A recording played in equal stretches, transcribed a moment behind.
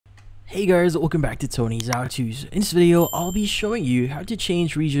Hey guys, welcome back to Tony's How-Tos. In this video, I'll be showing you how to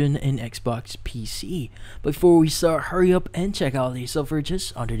change region in Xbox PC. Before we start, hurry up and check out the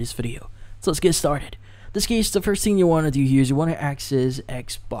self-purchase under this video. So let's get started. In this case, the first thing you want to do here is you want to access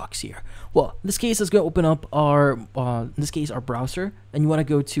Xbox here. Well, in this case, let's go open up our browser, and you want to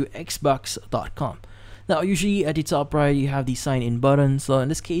go to xbox.com. Now, usually at the top right, you have the sign in button. So in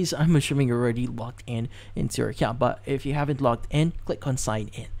this case, I'm assuming you're already logged in into your account. But if you haven't logged in, click on sign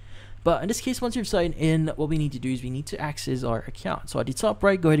in. But in this case, once you've signed in, what we need to do is we need to access our account. So at the top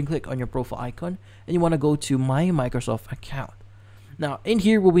right, go ahead and click on your profile icon, and you want to go to My Microsoft Account. Now, in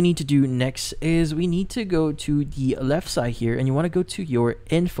here, what we need to do next is we need to go to the left side here, and you want to go to your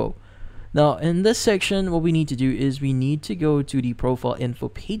info. Now, in this section, what we need to do is we need to go to the profile info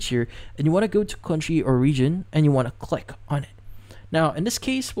page here, and you want to go to country or region, and you want to click on it. Now, in this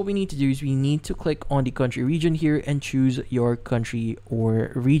case, what we need to do is we need to click on the country region here and choose your country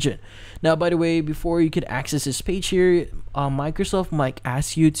or region. Now, by the way, before you can access this page here, Microsoft might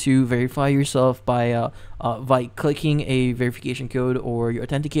ask you to verify yourself by clicking a verification code or your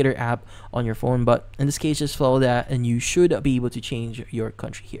authenticator app on your phone. But in this case, just follow that and you should be able to change your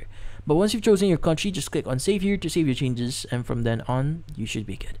country here. But once you've chosen your country, just click on save here to save your changes, and from then on, you should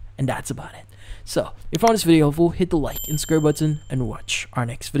be good. And that's about it. So, if you found this video helpful, hit the like and subscribe button and watch our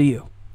next video.